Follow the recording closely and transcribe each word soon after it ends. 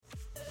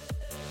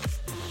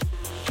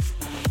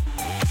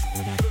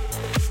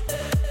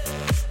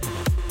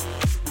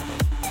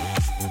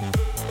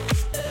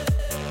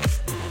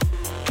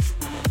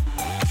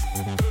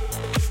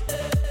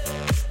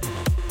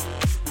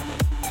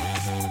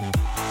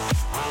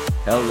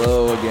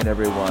Hello again,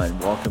 everyone.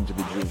 Welcome to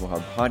the Juvenile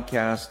Hub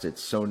podcast.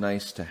 It's so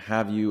nice to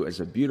have you as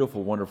a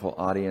beautiful, wonderful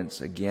audience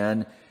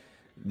again.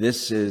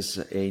 This is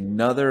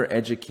another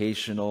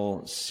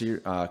educational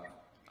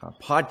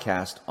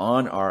podcast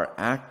on our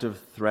active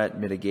threat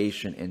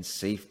mitigation and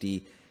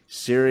safety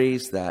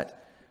series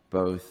that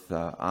both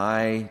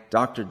I,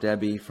 Dr.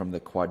 Debbie from the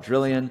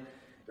Quadrillion,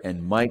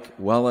 and Mike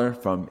Weller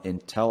from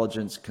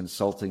Intelligence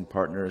Consulting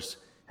Partners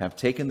have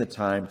taken the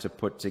time to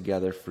put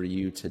together for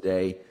you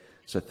today.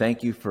 So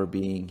thank you for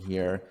being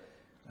here.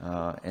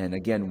 And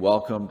again,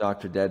 welcome,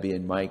 Dr. Debbie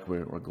and Mike.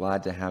 We're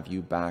glad to have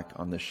you back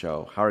on the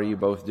show. How are you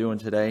both doing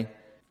today?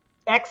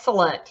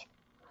 Excellent.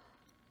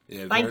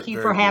 Yeah, Thank you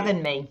for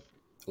having me.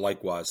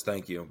 Likewise,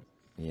 thank you.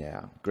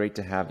 Yeah, great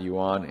to have you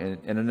on.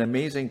 And an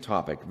amazing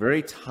topic,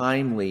 very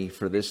timely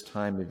for this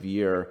time of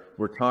year.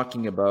 We're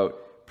talking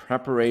about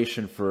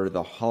preparation for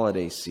the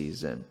holiday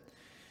season.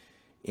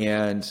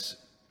 And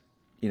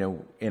you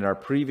know, in our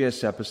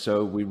previous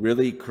episode, we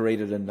really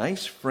created a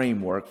nice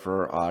framework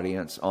for our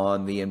audience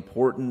on the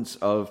importance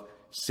of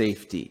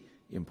safety,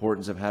 the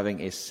importance of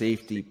having a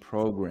safety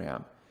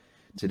program.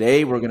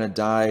 Today, we're going to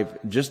dive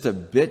just a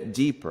bit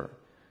deeper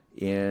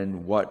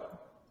in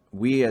what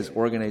we as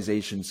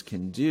organizations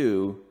can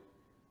do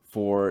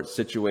for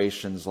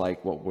situations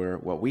like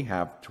what we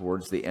have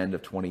towards the end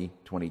of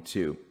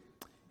 2022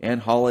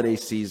 and holiday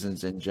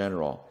seasons in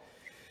general.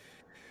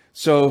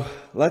 So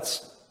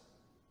let's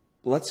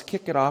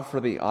kick it off for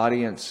the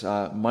audience.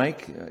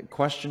 Mike, a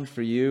question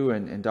for you,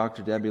 and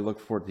Dr. Debbie, look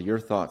forward to your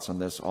thoughts on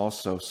this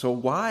also. So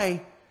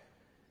why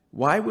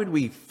would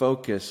we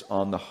focus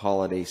on the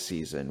holiday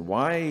season?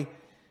 Why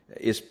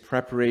is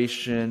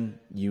preparation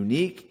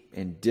unique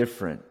and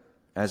different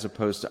as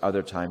opposed to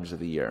other times of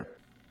the year?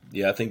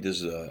 Yeah, I think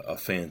this is a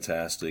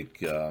fantastic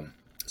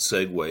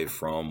segue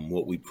from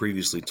what we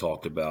previously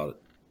talked about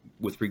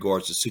with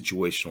regards to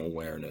situational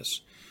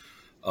awareness.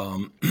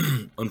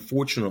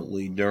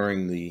 Unfortunately,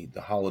 during the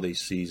holiday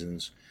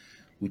seasons,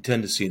 we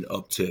tend to see an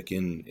uptick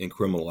in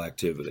criminal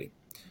activity.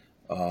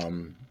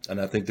 And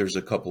I think there's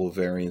a couple of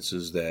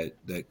variances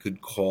that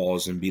could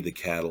cause and be the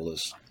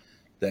catalyst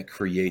that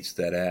creates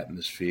that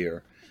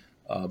atmosphere.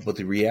 But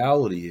the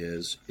reality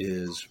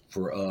is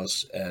for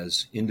us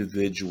as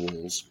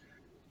individuals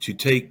to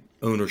take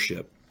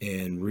ownership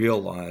and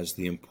realize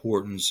the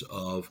importance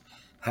of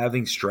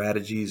having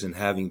strategies and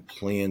having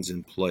plans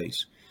in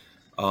place.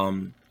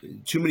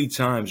 Too many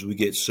times we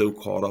get so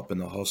caught up in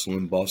the hustle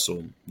and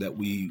bustle that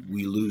we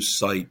lose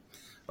sight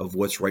of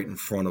what's right in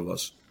front of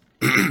us.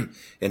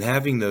 And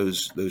having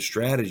those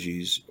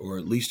strategies, or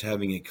at least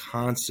having a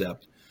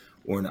concept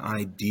or an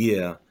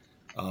idea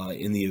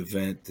in the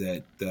event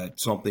that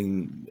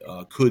something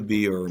could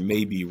be or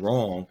may be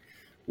wrong,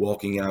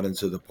 walking out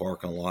into the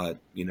parking lot,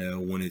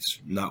 when it's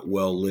not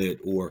well lit,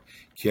 or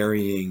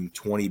carrying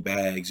 20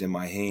 bags in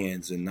my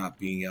hands and not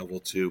being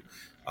able to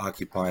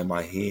occupy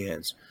my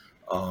hands.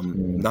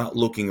 Not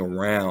looking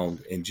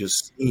around and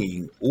just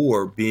seeing,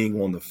 or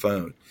being on the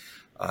phone.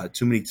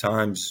 Too many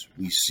times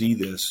we see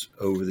this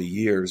over the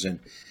years,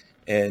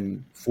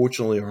 and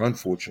fortunately or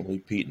unfortunately,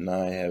 Pete and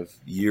I have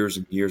years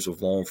and years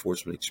of law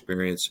enforcement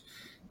experience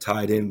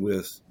tied in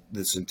with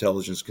this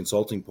intelligence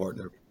consulting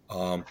partner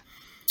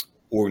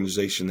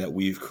organization that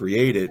we've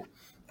created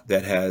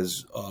that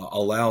has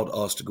allowed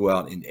us to go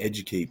out and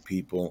educate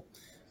people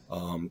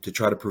to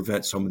try to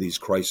prevent some of these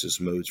crisis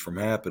modes from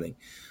happening.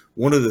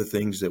 One of the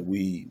things that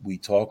we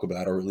talk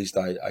about, or at least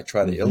I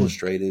try to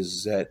illustrate,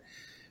 is that,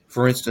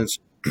 for instance,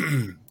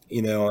 and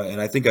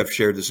I think I've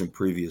shared this in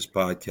previous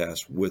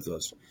podcasts with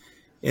us,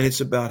 and it's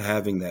about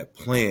having that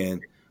plan,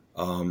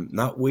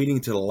 not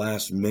waiting to the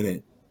last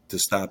minute to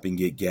stop and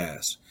get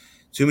gas.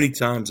 Too many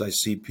times I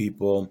see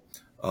people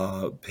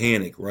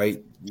panic,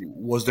 right?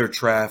 Was there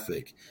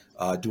traffic?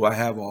 Do I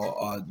have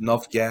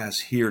enough gas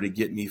here to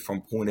get me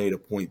from point A to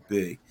point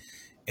B?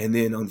 And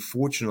then,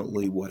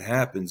 unfortunately, what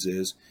happens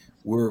is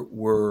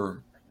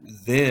we're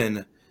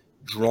then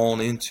drawn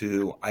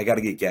into, I got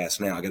to get gas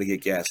now. I got to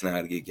get gas now. I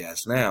got to get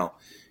gas now.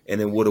 And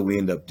then what do we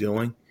end up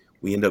doing?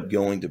 We end up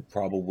going to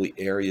probably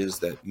areas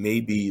that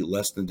may be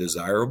less than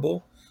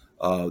desirable.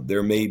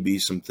 There may be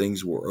some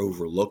things we're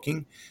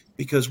overlooking,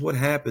 because what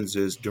happens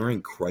is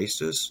during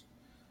crisis,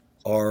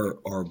 our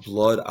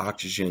blood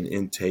oxygen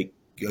intake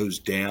goes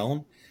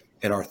down,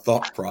 and our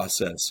thought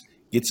process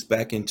gets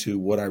back into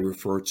what I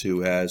refer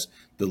to as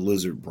the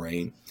lizard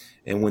brain.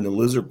 And when the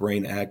lizard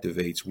brain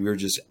activates, we're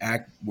just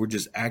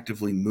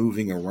actively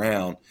moving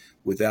around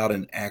without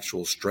an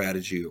actual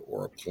strategy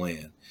or a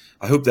plan.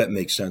 I hope that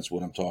makes sense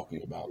what I'm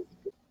talking about.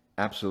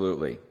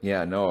 Absolutely.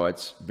 Yeah, no,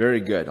 it's very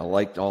good. I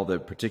liked all the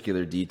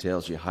particular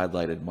details you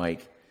highlighted,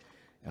 Mike.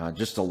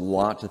 Just a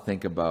lot to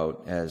think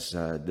about as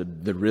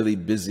the really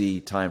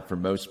busy time for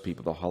most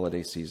people, the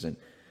holiday season.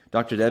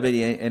 Dr.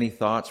 Debbie, any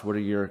thoughts? What are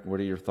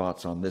your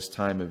thoughts on this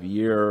time of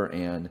year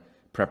and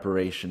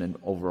preparation and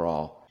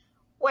overall?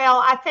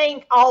 Well, I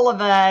think all of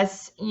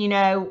us,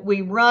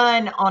 we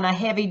run on a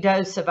heavy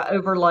dose of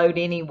overload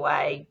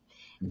anyway.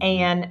 Mm-hmm.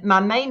 And my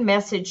main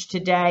message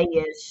today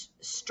is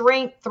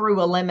strength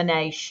through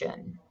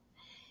elimination.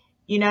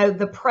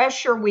 The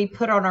pressure we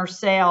put on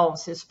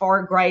ourselves is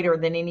far greater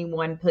than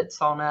anyone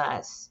puts on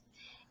us.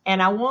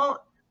 And I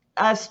want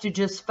us to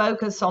just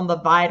focus on the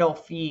vital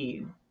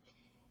few.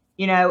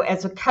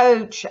 As a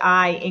coach,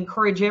 I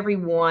encourage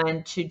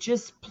everyone to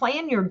just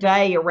plan your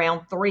day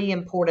around three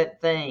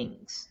important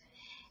things.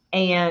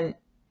 And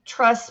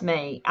trust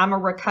me, I'm a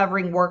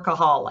recovering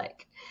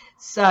workaholic.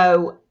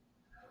 So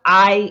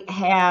I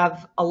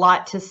have a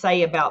lot to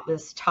say about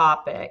this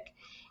topic.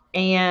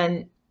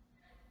 And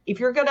if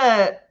you're going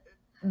to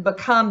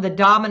become the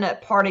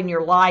dominant part in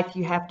your life,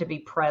 you have to be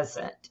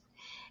present.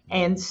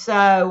 And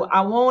so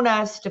I want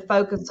us to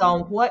focus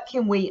on what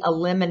can we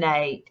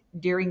eliminate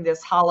during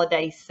this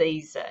holiday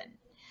season.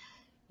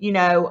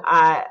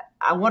 I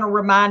want to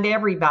remind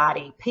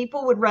everybody,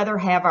 people would rather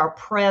have our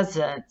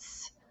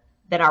presents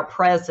than our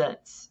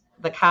presents,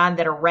 the kind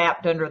that are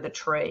wrapped under the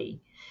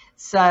tree.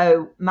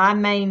 So my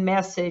main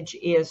message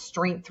is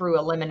strength through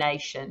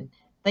elimination.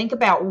 Think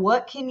about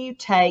what can you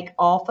take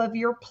off of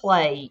your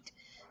plate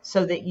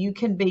so that you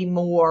can be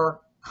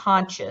more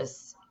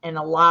conscious and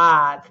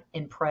alive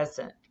and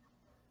present.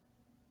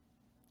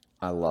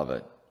 I love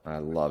it.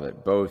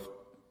 Both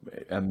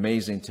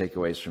amazing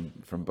takeaways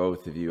from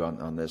both of you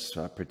on this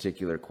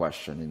particular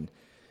question, and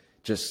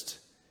just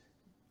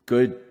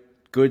good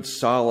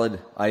solid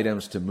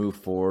items to move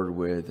forward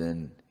with,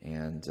 and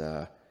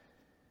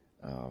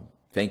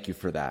thank you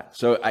for that.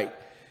 So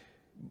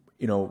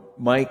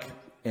Mike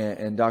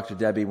and Dr.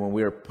 Debbie, when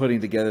we were putting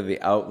together the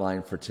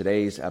outline for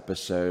today's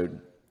episode,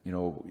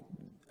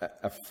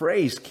 a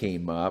phrase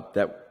came up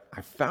that I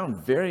found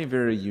very,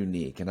 very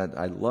unique, and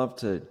I'd love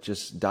to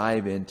just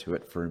dive into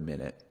it for a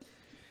minute.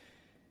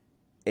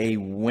 A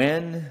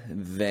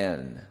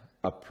when-then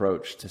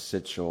approach to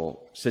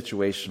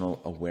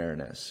situational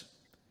awareness.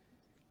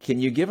 Can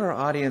you give our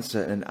audience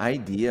an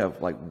idea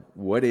of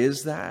what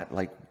is that?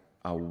 Like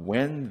a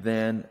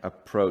when-then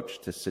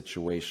approach to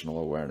situational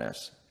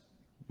awareness.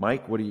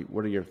 Mike, what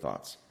are your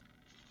thoughts?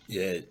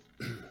 Yeah.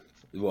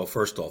 Well,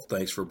 first off,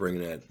 thanks for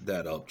bringing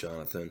that up,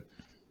 Jonathan.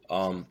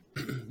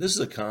 This is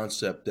a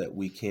concept that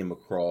we came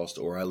across,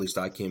 or at least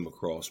I came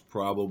across,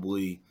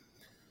 probably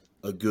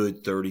a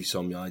good 30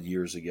 some odd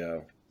years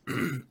ago.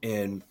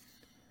 And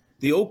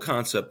the old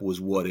concept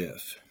was what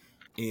if?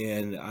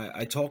 And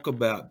I talk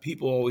about,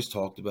 people always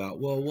talked about,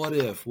 well, what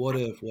if?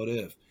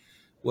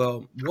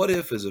 Well, what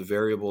if is a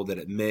variable that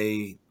it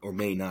may or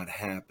may not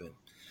happen.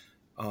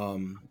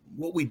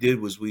 What we did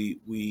was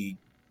we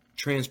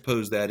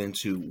transposed that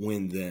into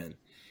when then.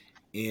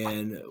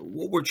 And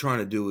what we're trying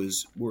to do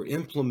is we're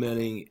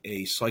implementing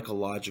a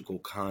psychological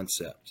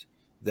concept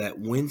that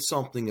when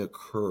something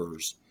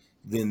occurs,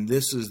 then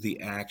this is the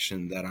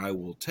action that I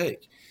will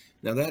take.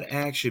 Now, that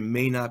action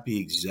may not be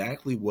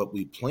exactly what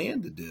we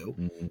plan to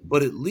do,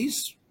 but at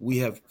least we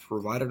have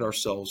provided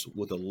ourselves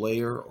with a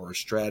layer or a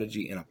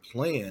strategy and a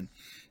plan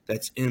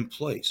that's in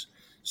place.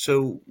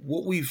 So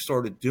what we've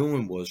started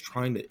doing was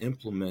trying to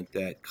implement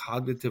that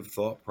cognitive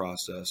thought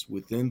process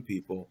within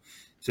people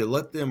to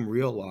let them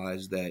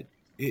realize that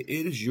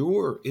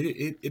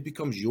it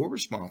becomes your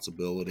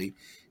responsibility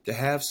to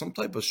have some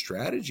type of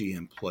strategy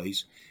in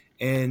place.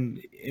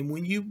 And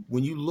when you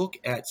look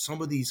at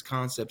some of these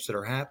concepts that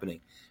are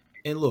happening,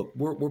 and look,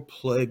 we're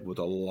plagued with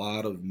a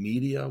lot of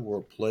media,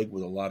 we're plagued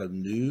with a lot of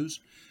news,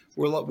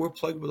 we're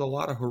plagued with a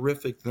lot of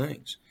horrific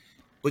things.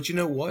 But you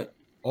know what?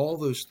 All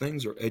those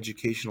things are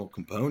educational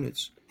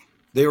components.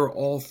 They are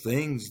all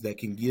things that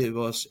can give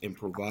us and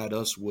provide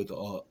us with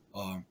a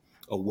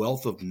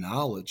wealth of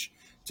knowledge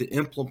to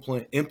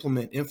implement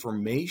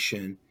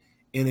information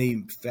in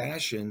a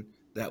fashion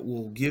that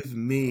will give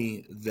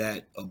me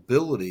that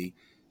ability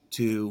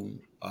to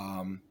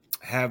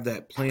have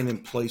that plan in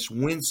place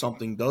when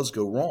something does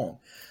go wrong.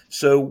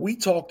 So we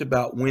talked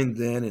about when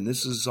then, and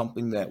this is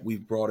something that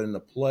we've brought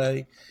into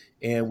play,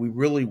 and we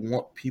really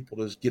want people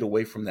to get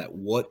away from that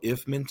what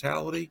if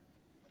mentality,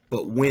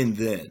 but when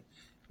then.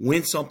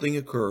 When something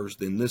occurs,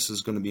 then this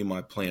is going to be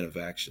my plan of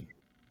action.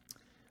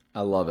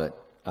 I love it.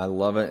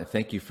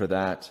 Thank you for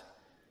that.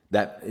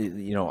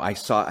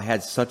 I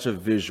had such a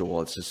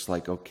visual. It's just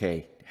like,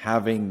 okay,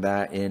 having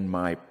that in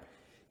my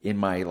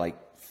like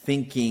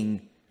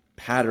thinking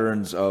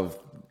patterns of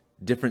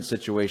different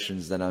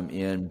situations that I'm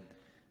in.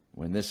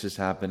 When this is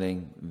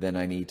happening, then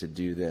I need to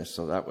do this.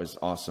 So that was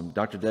awesome.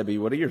 Dr. Debbie,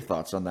 what are your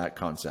thoughts on that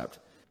concept?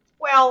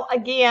 Well,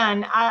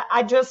 again,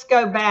 I just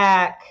go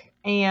back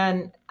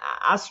and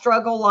I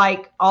struggle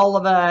like all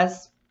of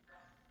us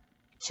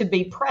to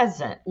be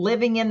present,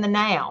 living in the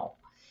now.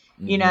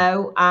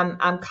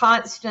 I'm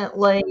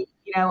constantly,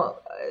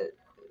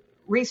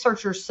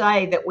 researchers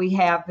say that we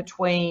have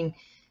between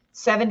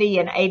 70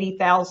 and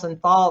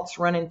 80,000 thoughts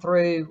running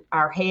through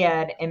our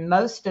head, and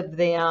most of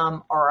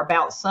them are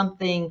about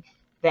something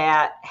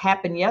that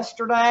happened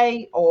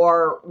yesterday,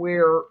 or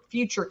we're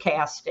future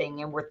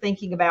casting and we're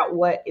thinking about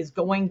what is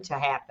going to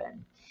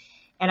happen.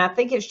 And I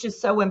think it's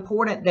just so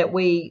important that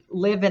we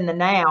live in the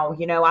now.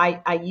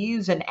 I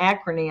use an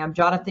acronym.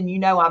 Jonathan,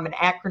 I'm an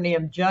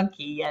acronym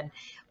junkie, and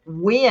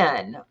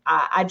win.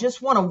 I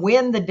just want to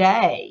win the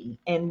day,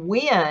 and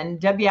win,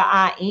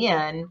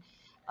 WIN,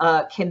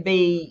 can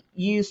be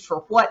used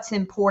for what's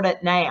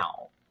important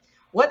now.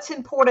 What's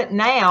important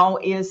now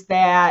is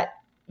that,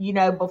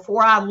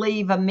 before I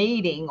leave a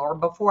meeting or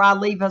before I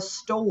leave a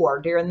store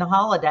during the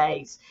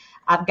holidays,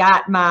 I've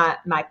got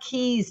my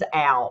keys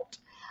out.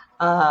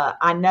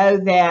 I know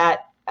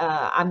that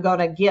I'm going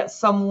to get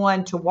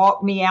someone to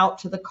walk me out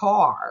to the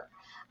car.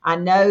 I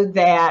know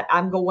that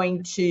I'm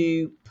going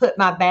to put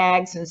my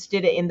bags,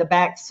 instead of in the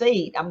back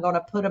seat, I'm going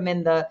to put them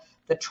in the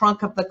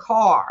trunk of the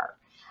car.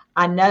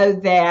 I know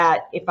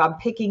that if I'm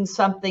picking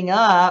something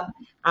up,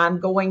 I'm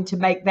going to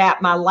make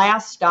that my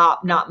last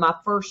stop, not my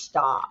first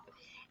stop.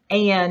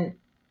 And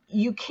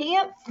you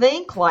can't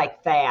think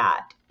like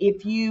that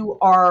if you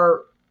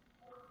are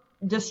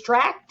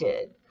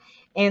distracted.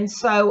 And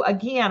so,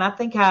 again, I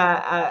think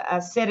I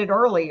said it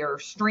earlier,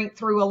 strength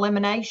through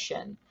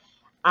elimination.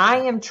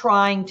 I am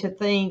trying to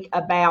think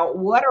about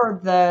what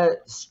are the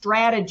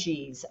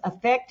strategies,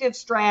 effective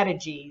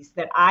strategies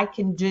that I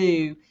can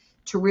do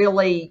to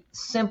really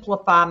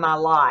simplify my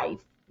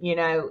life.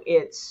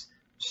 It's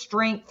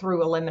strength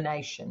through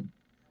elimination.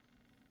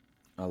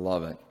 I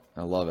love it.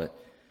 I love it.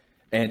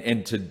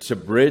 And to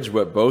bridge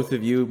what both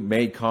of you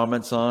made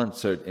comments on,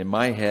 so in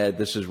my head,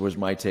 this was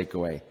my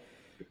takeaway.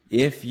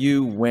 If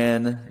you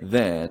win,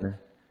 then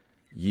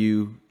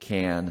you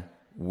can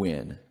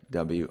win.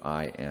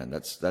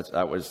 WIN.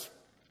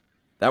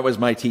 That was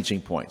my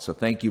teaching point. So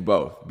thank you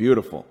both.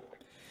 Beautiful.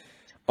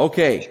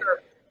 Okay.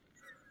 Sure.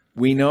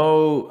 We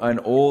know an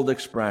old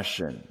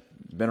expression,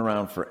 been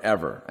around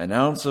forever. An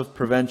ounce of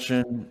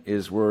prevention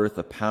is worth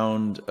a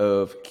pound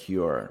of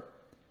cure.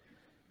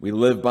 We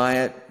live by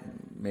it.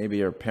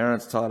 Maybe our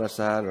parents taught us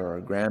that, or our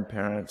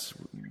grandparents.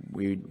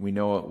 We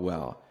know it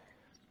well.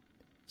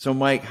 So,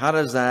 Mike, how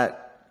does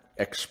that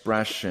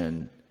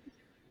expression,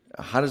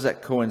 how does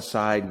that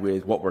coincide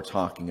with what we're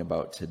talking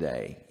about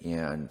today?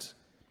 And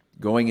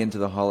going into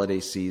the holiday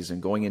season,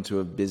 going into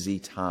a busy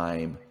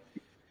time,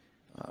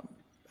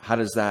 how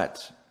does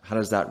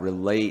that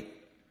relate,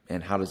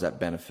 and how does that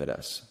benefit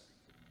us?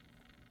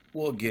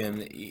 Well,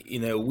 again,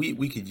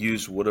 we could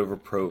use whatever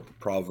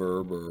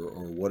proverb or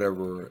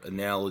whatever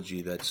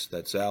analogy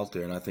that's out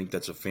there, and I think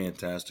that's a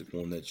fantastic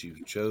one that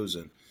you've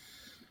chosen.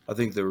 I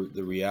think the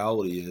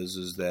reality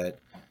is that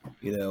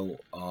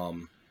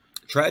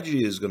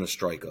tragedy is going to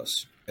strike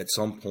us at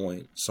some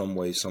point, some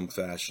way, some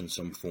fashion,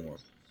 some form,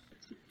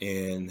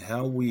 and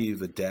how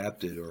we've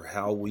adapted or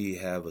how we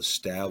have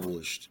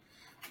established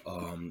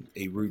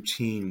a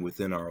routine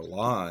within our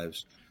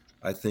lives,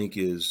 I think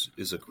is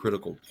a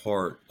critical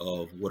part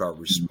of what our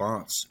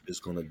response is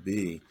going to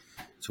be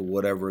to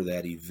whatever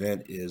that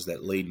event is,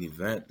 that latent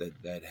event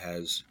that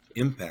has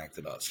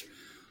impacted us.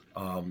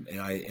 And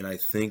I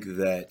think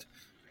that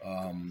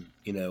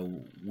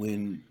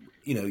when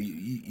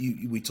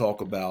we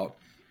talk about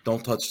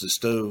don't touch the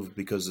stove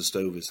because the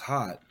stove is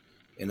hot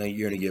and then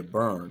you're going to get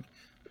burned.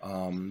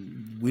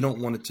 We don't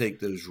want to take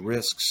those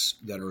risks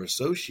that are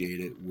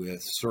associated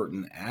with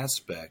certain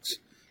aspects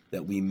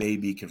that we may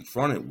be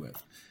confronted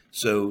with.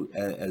 So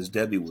as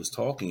Debbie was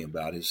talking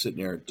about, is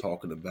sitting there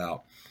talking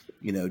about,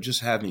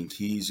 just having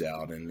keys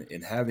out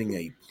and having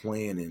a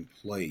plan in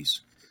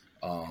place.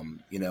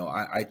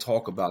 I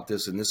talk about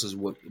this, and this is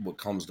what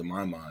comes to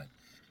my mind,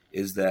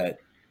 is that,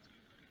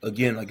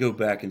 again, I go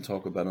back and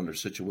talk about under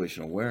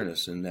situational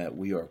awareness, and that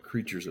we are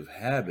creatures of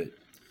habit.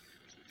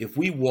 If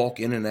we walk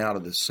in and out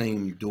of the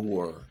same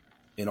door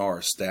in our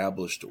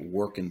established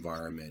work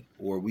environment,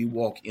 or we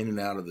walk in and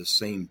out of the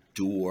same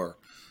door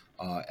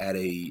at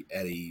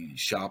a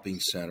shopping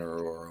center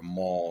or a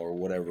mall or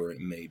whatever it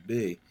may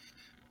be,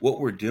 what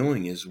we're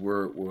doing is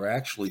we're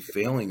actually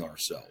failing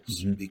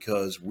ourselves,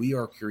 because we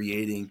are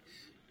creating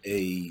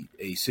a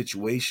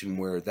situation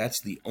where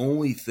that's the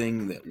only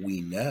thing that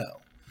we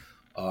know.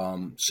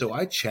 So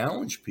I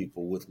challenge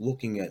people with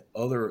looking at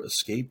other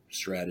escape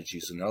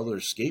strategies and other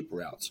escape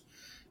routes,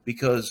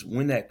 because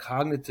when that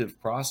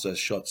cognitive process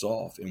shuts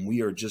off and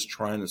we are just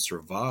trying to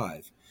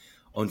survive,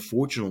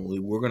 unfortunately,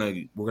 we're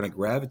gonna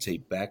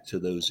gravitate back to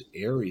those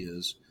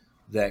areas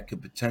that could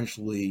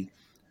potentially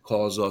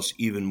cause us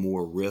even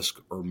more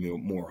risk or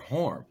more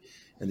harm.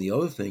 And the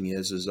other thing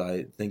is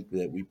I think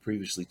that we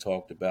previously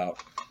talked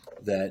about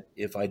that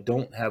if I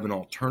don't have an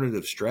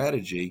alternative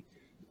strategy,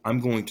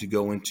 I'm going to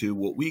go into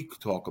what we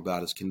talk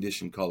about as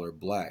condition color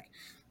black,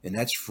 and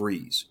that's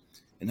freeze.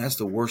 And that's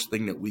the worst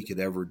thing that we could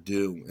ever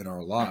do in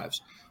our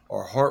lives.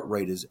 Our heart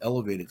rate is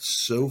elevated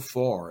so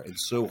far and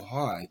so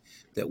high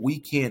that we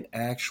can't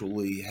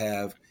actually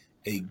have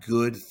a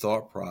good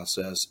thought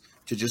process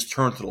to just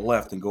turn to the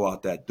left and go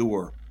out that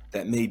door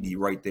that may be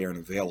right there and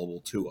available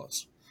to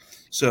us.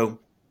 So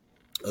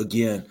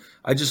again,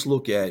 I just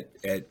look at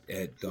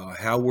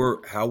how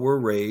we're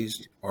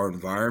raised, our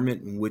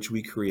environment in which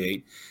we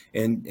create,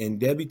 and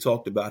Debbie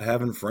talked about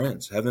having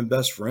friends, having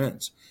best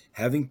friends,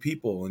 having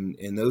people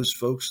and those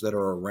folks that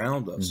are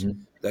around us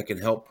that can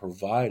help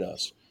provide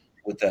us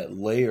with that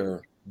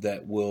layer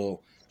that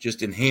will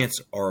just enhance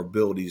our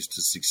abilities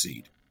to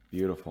succeed.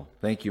 Beautiful.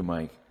 Thank you,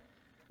 Mike.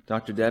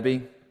 Dr.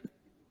 Debbie,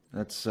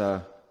 let's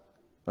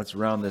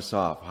round this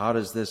off. How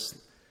does this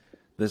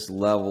this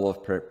level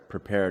of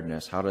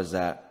preparedness? How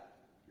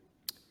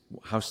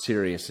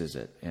serious is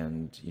it?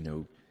 And,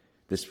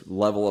 this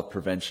level of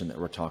prevention that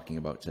we're talking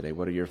about today,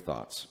 what are your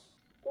thoughts?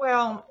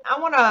 Well, I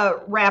want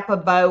to wrap a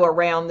bow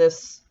around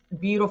this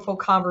beautiful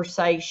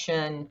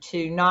conversation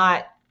to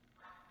not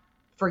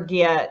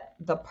forget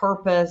the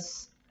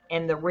purpose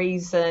and the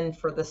reason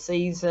for the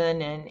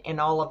season and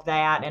all of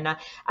that. And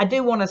I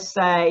do want to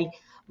say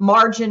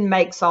margin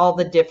makes all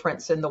the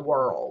difference in the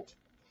world.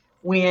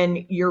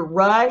 When you're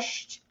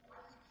rushed,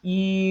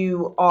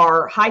 you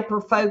are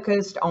hyper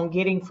focused on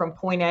getting from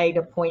point A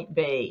to point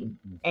B.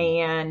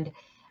 And,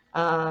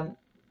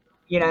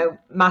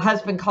 my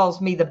husband calls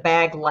me the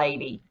bag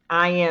lady.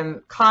 I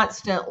am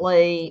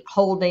constantly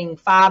holding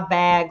 5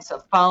 bags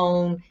of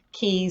phone,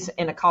 keys,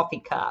 and a coffee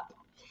cup.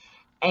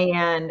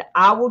 And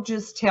I will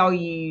just tell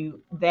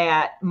you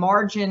that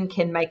margin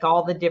can make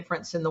all the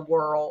difference in the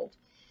world.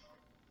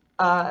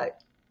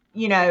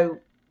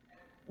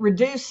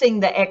 Reducing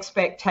the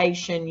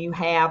expectation you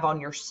have on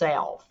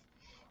yourself.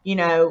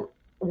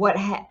 What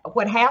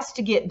has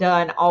to get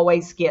done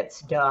always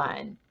gets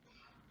done.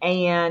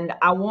 And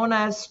I want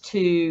us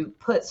to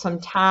put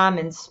some time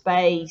and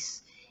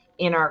space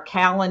in our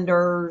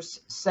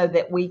calendars so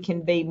that we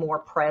can be more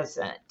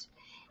present.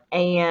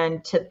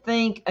 And to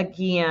think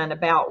again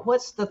about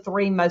what's the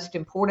 3 most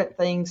important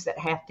things that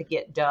have to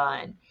get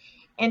done.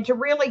 And to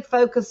really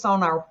focus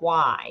on our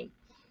why.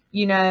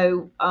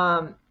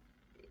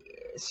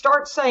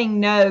 Start saying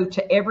no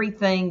to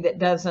everything that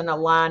doesn't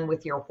align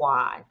with your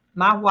why.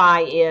 My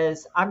why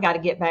is I've got to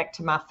get back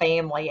to my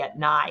family at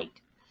night.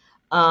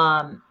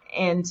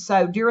 And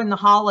so during the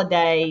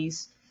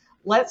holidays,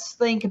 let's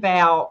think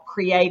about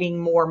creating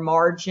more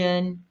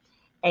margin,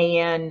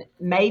 and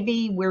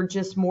maybe we're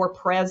just more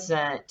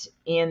present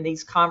in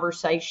these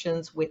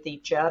conversations with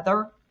each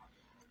other.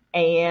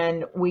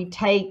 And we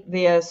take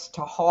this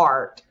to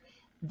heart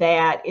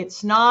that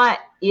it's not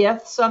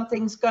if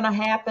something's going to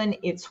happen,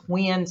 it's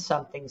when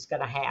something's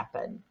going to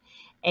happen.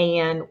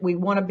 And we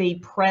want to be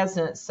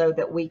present so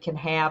that we can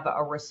have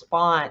a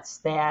response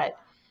that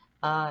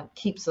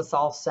keeps us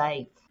all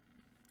safe.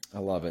 I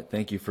love it.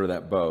 Thank you for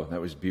that, Bo.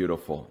 That was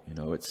beautiful.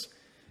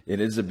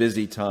 It is a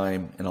busy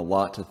time and a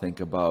lot to think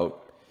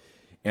about.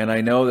 And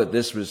I know that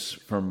this was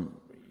from,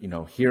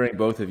 hearing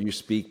both of you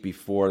speak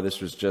before,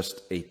 this was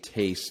just a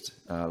taste,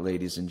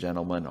 ladies and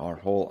gentlemen, our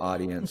whole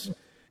audience,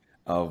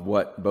 of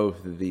what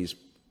both of these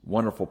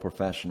wonderful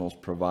professionals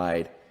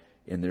provide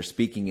in their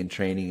speaking and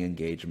training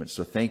engagements.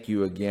 So thank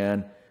you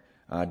again,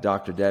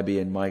 Dr. Debbie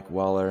and Mike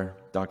Weller.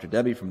 Dr.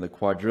 Debbie from the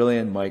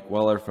Quadrillion, Mike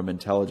Weller from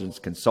Intelligence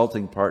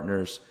Consulting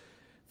Partners,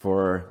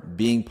 for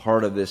being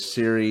part of this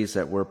series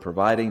that we're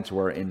providing to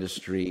our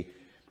industry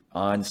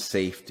on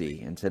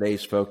safety. And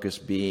today's focus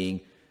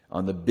being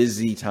on the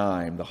busy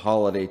time, the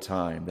holiday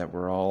time that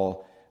we're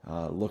all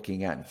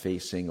looking at and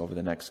facing over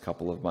the next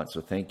couple of months. So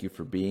thank you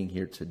for being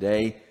here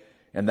today.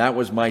 And that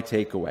was my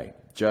takeaway.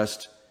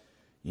 Just,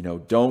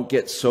 don't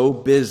get so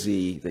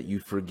busy that you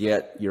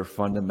forget your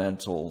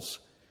fundamentals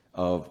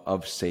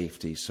of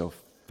safety. So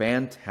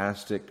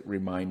fantastic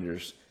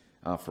reminders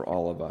for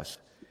all of us.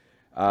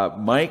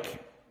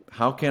 Mike,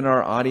 how can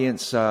our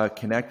audience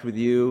connect with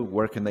you?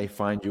 Where can they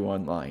find you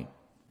online?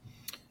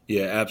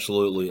 Yeah,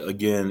 absolutely.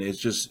 Again,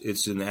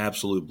 it's an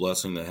absolute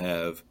blessing to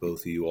have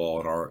both of you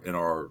all in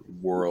our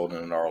world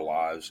and in our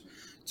lives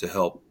to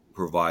help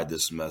provide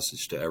this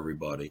message to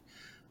everybody.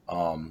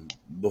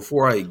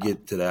 Before I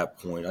get to that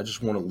point, I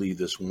just want to leave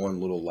this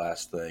one little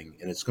last thing,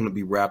 and it's going to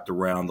be wrapped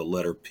around the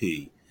letter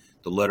P.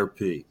 The letter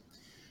P,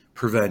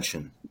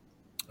 prevention.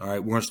 All right,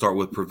 we're going to start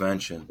with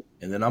prevention,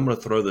 and then I'm going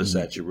to throw this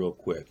at you real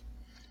quick.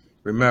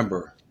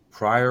 Remember,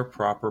 prior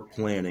proper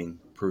planning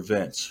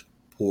prevents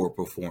poor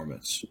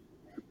performance.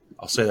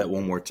 I'll say that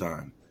one more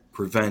time.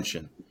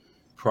 Prevention.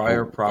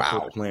 Prior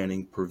proper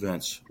planning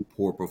prevents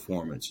poor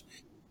performance.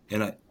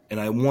 And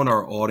I want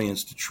our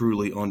audience to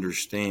truly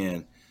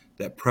understand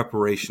that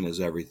preparation is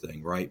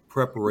everything, right?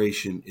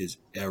 Preparation is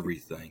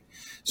everything.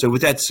 So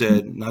with that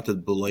said, not to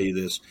belay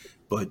this,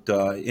 but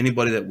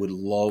anybody that would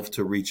love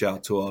to reach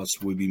out to us,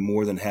 we'd be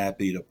more than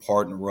happy to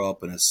partner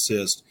up and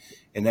assist.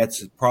 And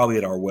that's probably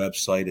at our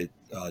website at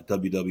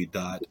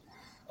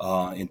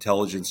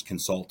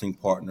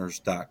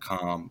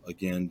www.intelligenceconsultingpartners.com.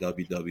 Again,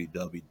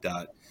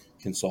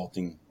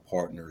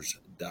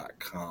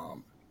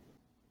 www.consultingpartners.com.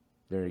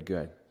 Very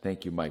good.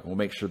 Thank you, Mike. We'll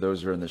make sure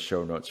those are in the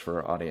show notes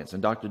for our audience.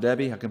 And Dr.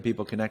 Debbie, how can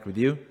people connect with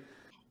you?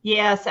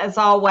 Yes, as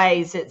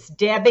always, it's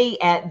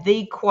Debbie at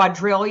The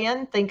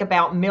Quadrillion. Think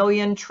about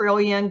million,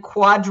 trillion,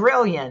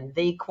 quadrillion,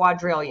 The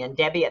Quadrillion.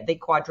 Debbie at The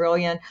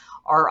Quadrillion,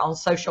 or on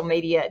social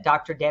media at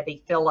Dr.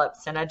 Debbie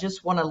Phillips. And I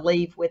just want to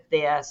leave with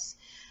this.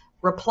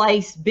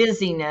 Replace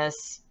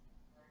busyness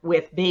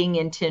with being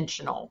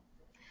intentional.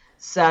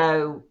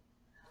 So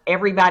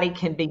everybody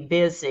can be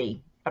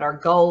busy, but our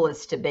goal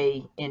is to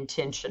be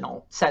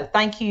intentional. So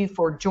thank you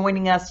for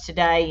joining us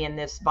today in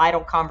this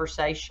vital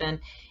conversation,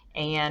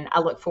 and I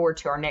look forward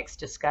to our next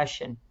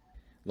discussion.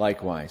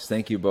 Likewise.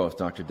 Thank you both,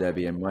 Dr.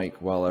 Debbie and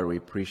Mike Weller. We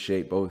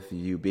appreciate both of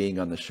you being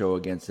on the show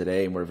again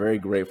today, and we're very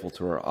grateful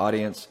to our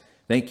audience.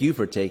 Thank you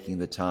for taking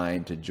the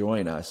time to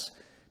join us,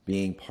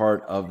 being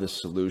part of the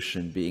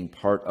solution, being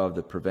part of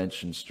the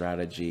prevention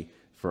strategy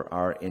for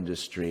our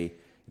industry.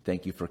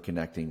 Thank you for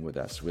connecting with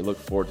us. We look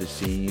forward to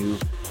seeing you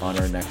on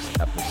our next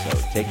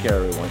episode. Take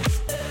care,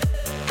 everyone.